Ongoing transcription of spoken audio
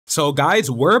So guys,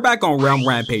 we're back on Realm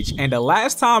Rampage, and the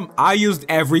last time I used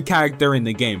every character in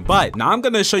the game, but now I'm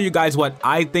gonna show you guys what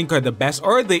I think are the best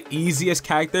or the easiest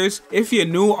characters if you're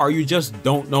new or you just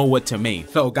don't know what to main.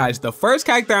 So guys, the first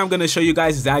character I'm gonna show you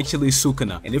guys is actually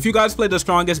Sukuna, and if you guys play the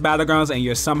strongest battlegrounds and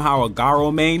you're somehow a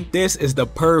Garo main, this is the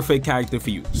perfect character for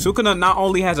you. Sukuna not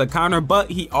only has a counter,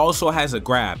 but he also has a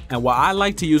grab, and what I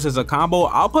like to use as a combo,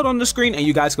 I'll put on the screen and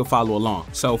you guys can follow along.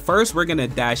 So first we're gonna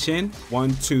dash in,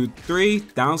 1, 2, 3,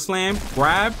 down slam,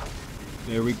 grab,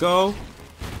 there we go,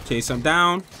 chase him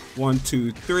down, 1,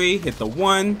 2, 3, hit the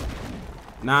 1,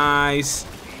 nice,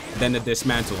 then the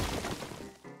dismantle,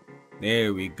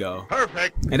 there we go,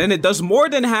 perfect. And then it does more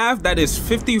than half, that is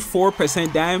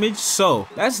 54% damage, so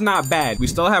that's not bad. We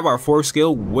still have our fourth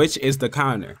skill, which is the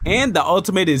counter, and the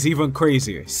ultimate is even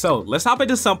crazier. So let's hop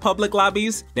into some public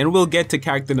lobbies, then we'll get to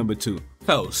character number 2.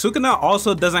 So Sukuna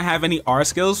also doesn't have any R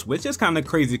skills, which is kind of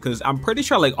crazy because I'm pretty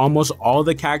sure like almost all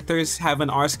the characters have an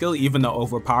R skill, even the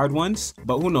overpowered ones,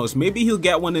 but who knows, maybe he'll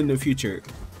get one in the future.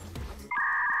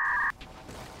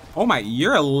 Oh my,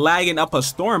 you're lagging up a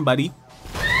storm, buddy.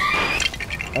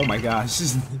 Oh my gosh.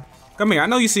 Come here, I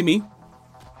know you see me.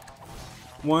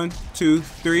 1, 2,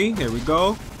 3, here we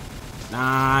go.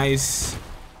 Nice.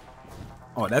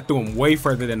 Oh, that threw him way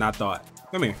further than I thought.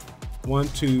 Come here. 1,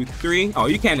 2, 3. Oh,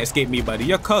 you can't escape me, buddy.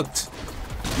 You're cooked.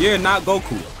 You're not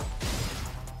Goku.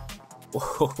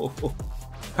 Whoa.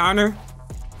 Counter.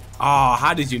 Oh,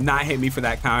 how did you not hit me for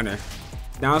that counter?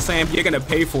 Down slam, you're gonna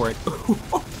pay for it.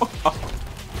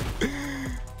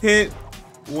 Hit.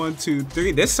 1, 2,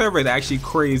 3. This server is actually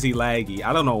crazy laggy.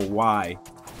 I don't know why.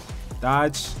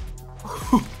 Dodge.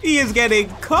 He is getting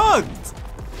cooked.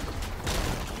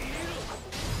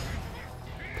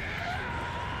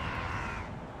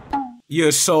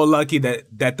 You're so lucky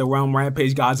that the Realm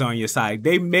Rampage gods are on your side.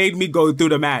 They made me go through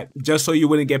the map just so you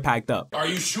wouldn't get packed up. Are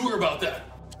you sure about that?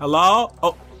 Hello?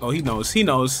 Oh, he knows.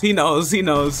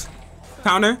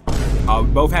 Counter? Oh,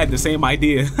 we both had the same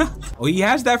idea. Oh, he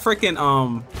has that freaking,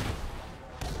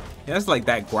 he has like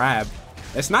that grab.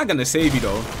 It's not gonna save you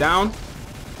though. Down.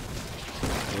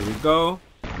 There we go.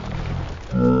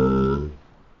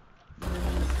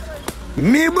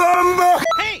 Me bomba!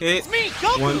 Hey, it's me,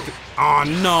 Goku! Oh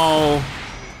no.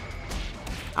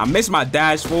 I missed my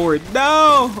dash forward.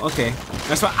 No! Okay.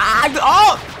 That's what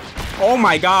oh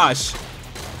my gosh.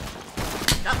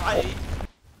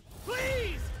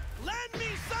 Please lend me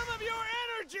some of your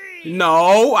energy.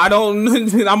 No, I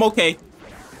don't. I'm okay.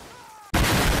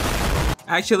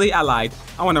 Actually, I lied.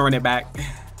 I want to run it back.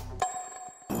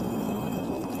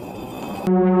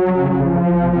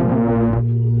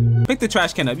 Pick the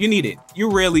trash can up. You need it. You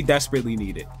really desperately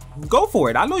need it. Go for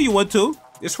it. I know you want to.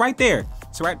 It's right there.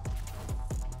 It's right.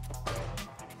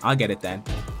 I'll get it then.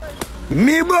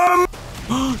 Me bomb.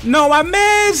 No, I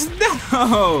missed.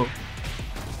 No.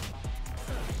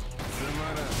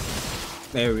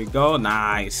 There we go.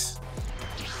 Nice.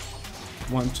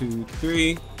 1, 2,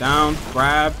 3. Down.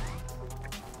 Grab.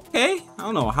 Okay. I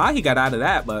don't know how he got out of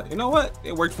that, but you know what?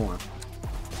 It worked for him.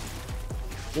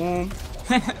 Boom.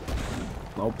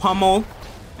 Little pummel.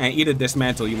 And eat a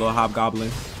dismantle, you little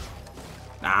hobgoblin.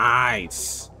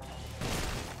 Nice.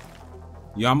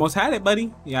 You almost had it,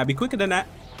 buddy. You gotta be quicker than that.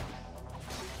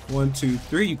 1, 2,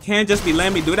 3. You can't just be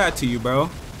letting me do that to you, bro.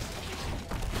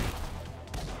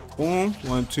 Boom.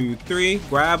 1, 2, 3.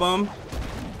 Grab him.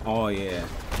 Oh, yeah.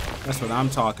 That's what I'm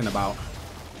talking about.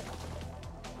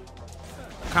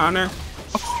 Counter.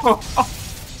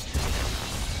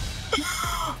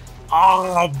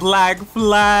 Oh, Black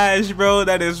Flash, bro.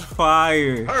 That is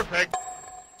fire. Perfect.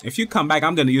 If you come back,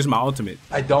 I'm gonna use my ultimate.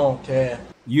 I don't care.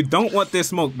 You don't want this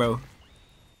smoke, bro.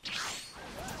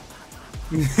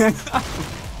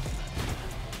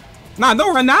 Nah,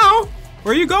 don't run now.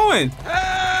 Where are you going?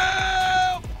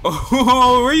 Help!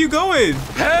 Oh, where are you going?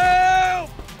 Help!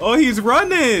 Oh, he's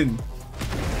running.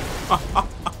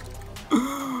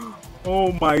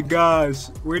 Oh my gosh.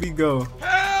 Where'd he go?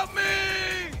 Help me!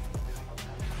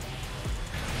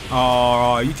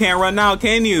 Oh, you can't run now,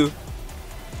 can you?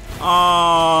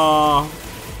 Oh.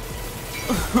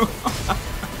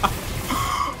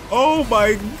 Oh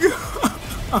my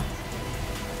god.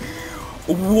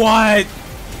 What?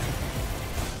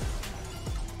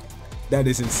 That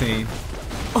is insane.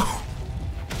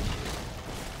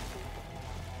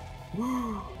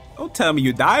 Don't tell me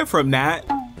you died from that.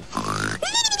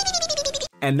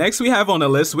 And next we have on the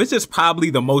list, which is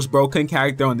probably the most broken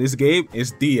character on this game,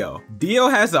 is Dio. Dio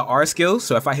has the R skill,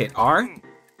 so if I hit R,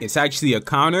 it's actually a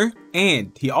counter,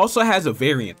 and he also has a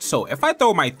variant. So if I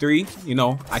throw my 3, you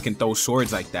know, I can throw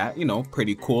swords like that, you know,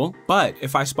 pretty cool. But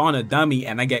if I spawn a dummy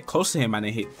and I get close to him and I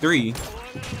hit 3,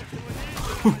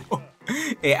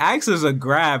 It acts as a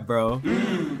grab, bro.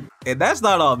 And that's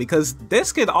not all, because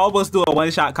this could almost do a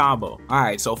one-shot combo. All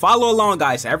right, so follow along,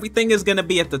 guys. Everything is gonna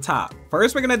be at the top.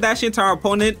 First, we're gonna dash into our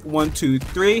opponent. 1, 2,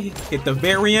 3. Hit the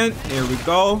variant. There we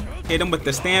go. Hit him with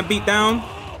the stand beat down.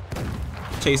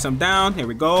 Chase him down. Here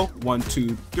we go. 1,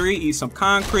 2, 3. Eat some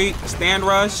concrete. Stand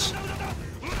rush.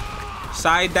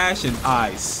 Side dash and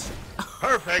ice.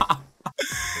 Perfect.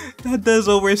 That does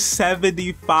over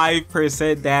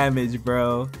 75% damage,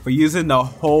 bro, for using the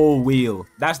whole wheel.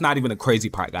 That's not even the crazy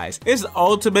part, guys. His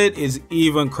ultimate is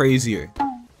even crazier.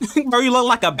 Bro, you look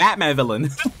like a Batman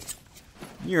villain.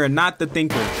 You're not the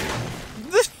thinker.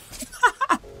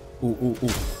 Ooh, ooh, ooh.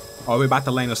 Oh, we're about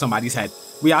to land on somebody's head.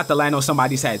 We have to land on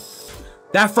somebody's head.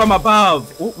 That from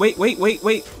above. Ooh, wait, wait, wait,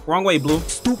 wait. Wrong way, Blue.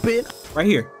 Stupid. Right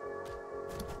here.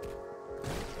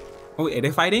 Oh, are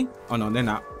they fighting? Oh, no, they're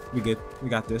not. We good. We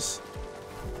got this.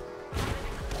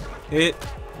 Hit.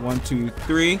 1, 2,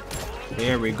 3.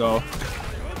 There we go.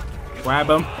 Grab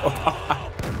him.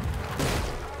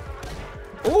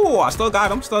 Oh, I still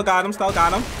got him. Still got him. Still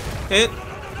got him. Hit.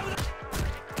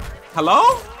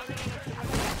 Hello?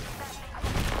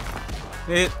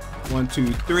 Hit. 1,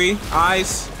 2, 3.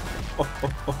 Eyes.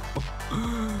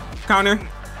 Counter.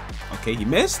 Okay, he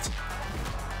missed.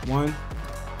 1,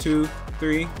 2,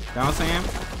 3. Down Sam.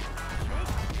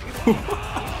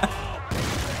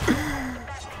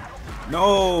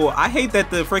 No, I hate that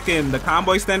the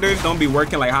combo extenders don't be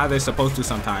working like how they're supposed to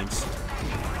sometimes.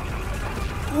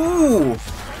 Ooh.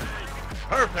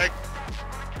 Perfect.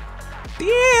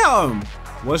 Damn.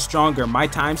 What's stronger, my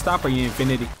time stop or your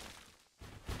infinity?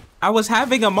 I was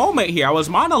having a moment here. I was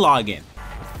monologuing.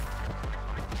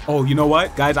 Oh, you know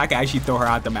what? Guys, I can actually throw her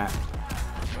out the map.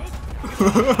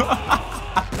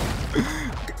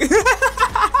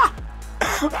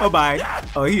 Bye-bye.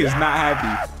 Oh, he is not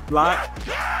happy. Block.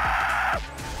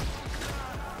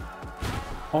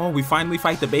 Oh, we finally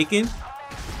fight the bacon.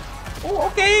 Oh,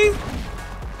 okay.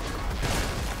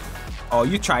 Oh,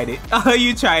 you tried it. Oh,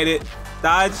 you tried it.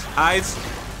 Dodge, eyes.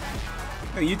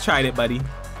 Oh, you tried it, buddy.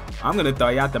 I'm gonna throw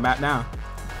you out the map now.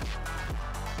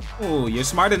 Oh, you're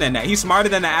smarter than that. He's smarter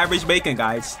than the average bacon,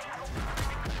 guys.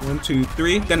 1, 2,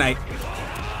 3. Good night.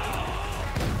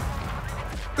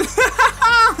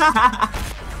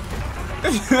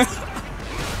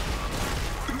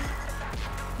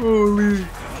 Holy.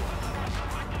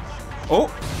 Oh,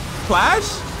 flash.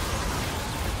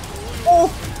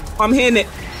 Oh, I'm hitting it.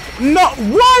 No,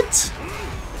 what?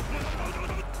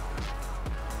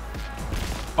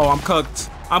 Oh, I'm cooked.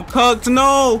 I'm cooked.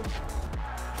 No.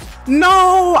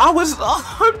 No, I was.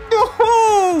 Oh,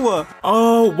 no.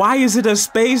 Oh, why is it a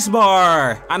space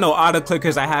bar? I know auto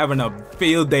clickers are having a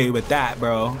field day with that,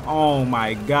 bro. Oh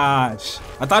my gosh.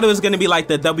 I thought it was gonna be like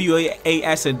the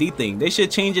WASD thing. They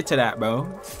should change it to that, bro.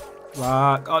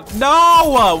 Rock. Oh,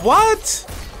 no, what?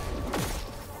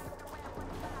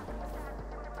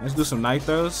 Let's do some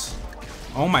nitros.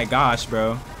 Oh my gosh,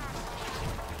 bro.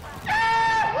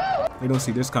 They don't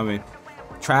see this coming.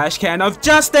 Trash can of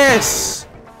justice.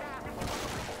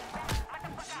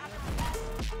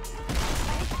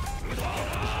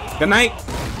 Good night.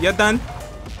 You're done.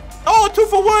 Oh, 2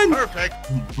 for 1.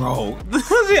 Perfect. Bro,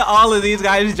 all of these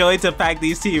guys joined to pack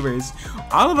these teamers.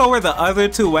 I don't know where the other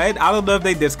 2 went. I don't know if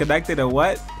they disconnected or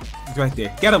what. He's right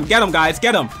there. Get him, guys,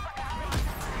 get him.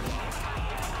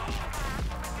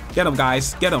 Get him,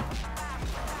 guys, get him.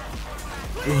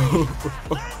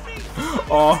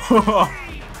 Oh,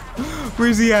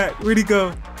 where's he at? Where'd he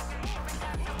go?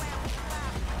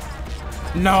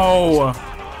 No.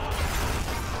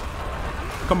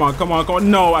 Come on, come on, come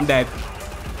on. No, I'm dead.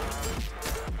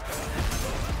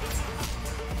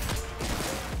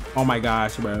 Oh my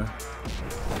gosh, bro.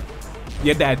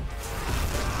 You're dead.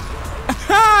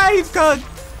 He's cooked.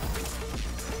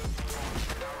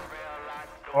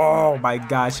 Oh my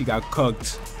gosh, he got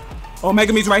cooked. Oh,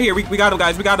 Mega Meat's right here. We got him,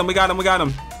 guys. We got him. We got him. We got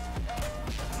him.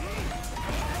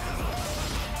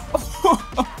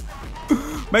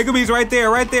 Mega Meat's right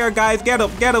there, guys. Get him,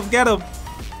 get him, get him.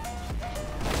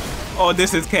 Oh,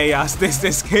 this is chaos. This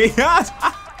is chaos.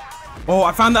 Oh,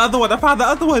 I found the other one. I found the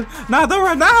other one. No, don't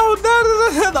run. No.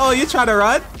 Oh, you trying to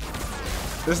run?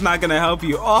 That's not gonna help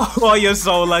you. Oh, you're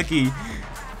so lucky.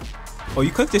 Oh,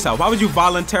 you cooked yourself. Why would you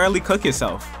voluntarily cook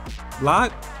yourself?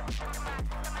 Lock.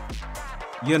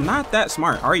 You're not that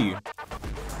smart, are you?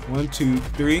 1, 2,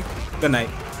 3. Good night.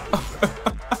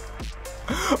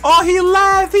 Oh, he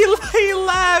laughed. He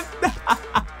laughed.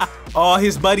 Oh,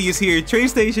 his buddy is here. Train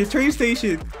station. Train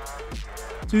station.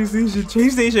 Train station. Train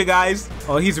station, guys.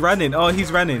 Oh, he's running. Oh,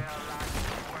 he's running.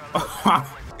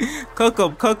 Cook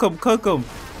him. Cook him. Cook him.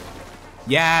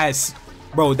 Yes.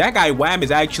 Bro, that guy Wham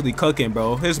is actually cooking,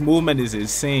 bro. His movement is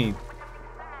insane.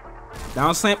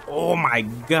 Down slam. Oh my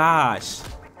gosh.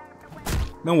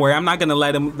 Don't worry, I'm not gonna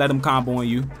let him combo on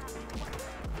you.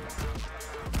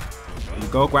 There you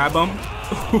go, grab him.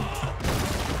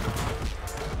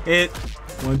 Hit.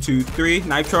 1, 2, 3.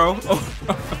 Nitro.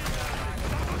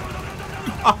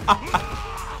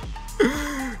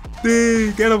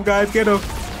 Dude, get him, guys, get him.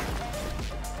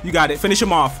 You got it. Finish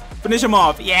him off. Finish him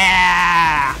off.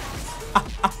 Yeah.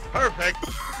 Perfect.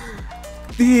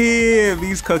 Damn,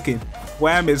 he's cooking.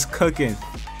 Wham is cooking.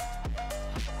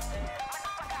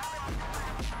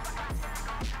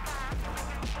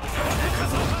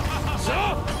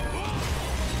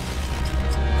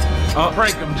 Oh,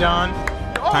 break him, John.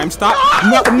 Time stop.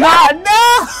 No.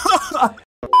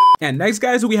 And next,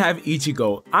 guys, we have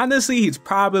Ichigo. Honestly, he's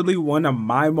probably one of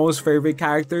my most favorite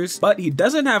characters, but he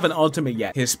doesn't have an ultimate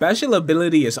yet. His special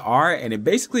ability is R, and it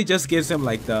basically just gives him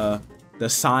like the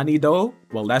Sanido.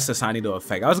 Well, that's the Sanido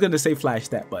effect. I was gonna say flash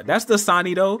that, but that's the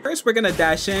Sanido. First, we're gonna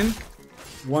dash in.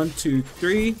 1, 2,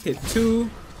 3. Hit 2.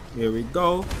 Here we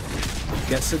go.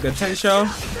 Getsuga Tensho.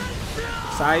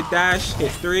 Side dash.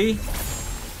 Hit 3.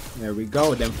 There we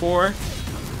go. Then 4.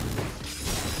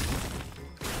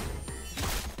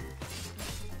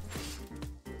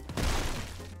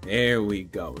 There we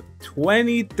go.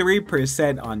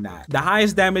 23% on that. The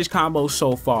highest damage combo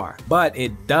so far, but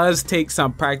it does take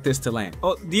some practice to land.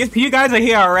 Oh, you guys are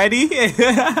here already?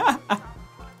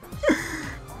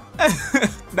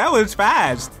 That was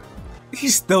fast.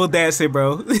 He's still dancing,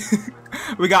 bro.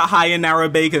 We got high and narrow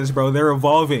bacons, bro. They're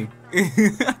evolving.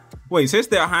 Wait, since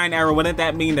they're high and narrow, wouldn't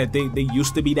that mean that they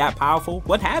used to be that powerful?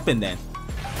 What happened then?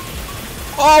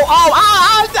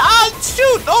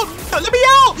 Shoot! Oh, let me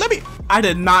out! Let me. I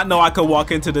did not know I could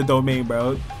walk into the domain,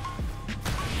 bro.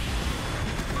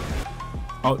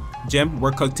 Oh, Jim,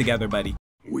 we're cooked together, buddy.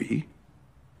 We?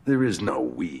 There is no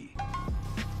we.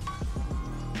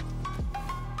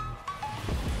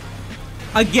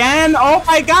 Again? Oh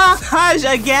my gosh,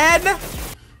 again?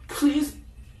 Please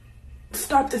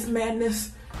stop this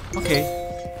madness.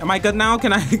 Okay. Am I good now?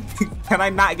 Can I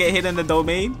not get hit in the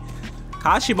domain?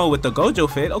 Kashimo with the Gojo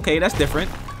fit. Okay, that's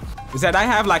different. Is that I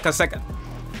have like a second?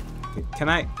 Can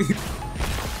I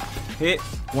hit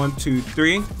 1, 2,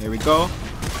 3? There we go.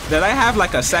 Did I have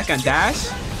like a second dash?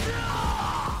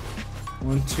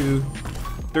 1, 2,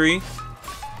 3.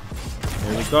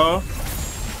 There we go.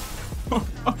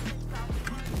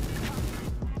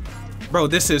 Bro,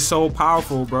 this is so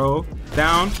powerful, bro.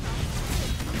 Down.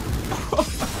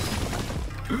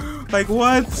 Like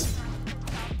what?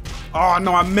 Oh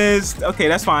no, I missed. Okay,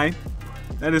 that's fine.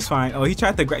 That is fine. Oh, he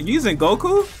tried to grab. Using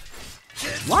Goku?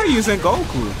 Why are you using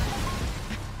Goku?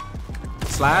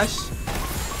 Slash.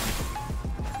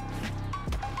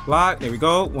 Block. There we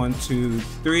go. 1, 2,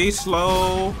 3.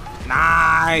 Slow.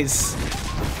 Nice.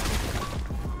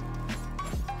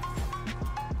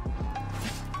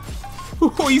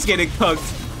 Oh, he's getting cooked.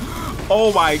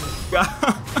 Oh my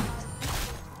god.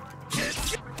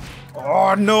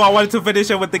 Oh no, I wanted to finish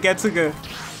him with the Getsuga.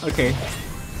 Okay.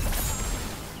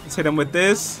 Let's hit him with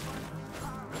this.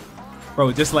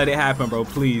 Bro, just let it happen, bro,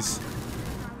 please.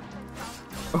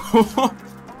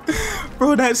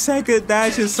 Bro, that second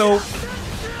dash is so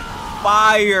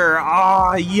fire.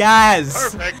 Oh,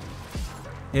 yes. Perfect.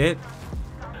 Hit.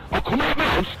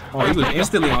 Oh, he was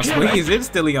instantly on smoke. He's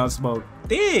instantly on smoke.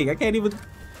 Dang, I can't even.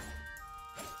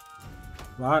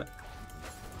 What?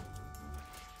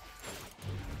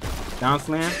 Down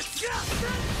slam.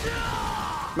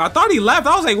 I thought he left.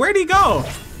 I was like, where'd he go?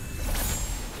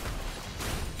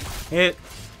 Hit.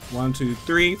 1, 2,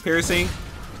 3. Piercing.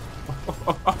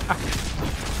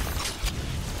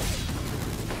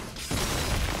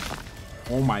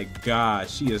 Oh my god,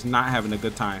 she is not having a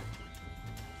good time.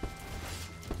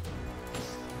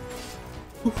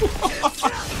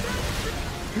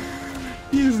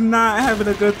 He's not having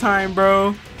a good time,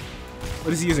 bro.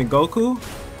 What is he using? Goku?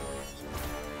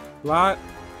 Block.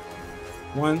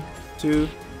 1, 2.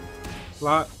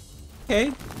 Block. Okay.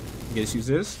 I guess use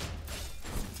this.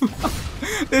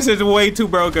 This is way too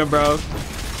broken, bro.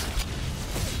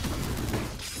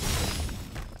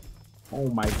 Oh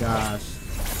my gosh.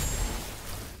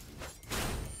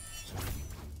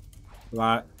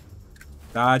 Block.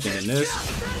 Dodge, and then this.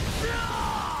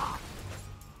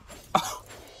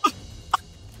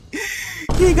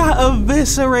 He got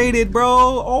eviscerated,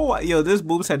 bro. Oh, yo, this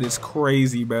moveset is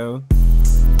crazy, bro.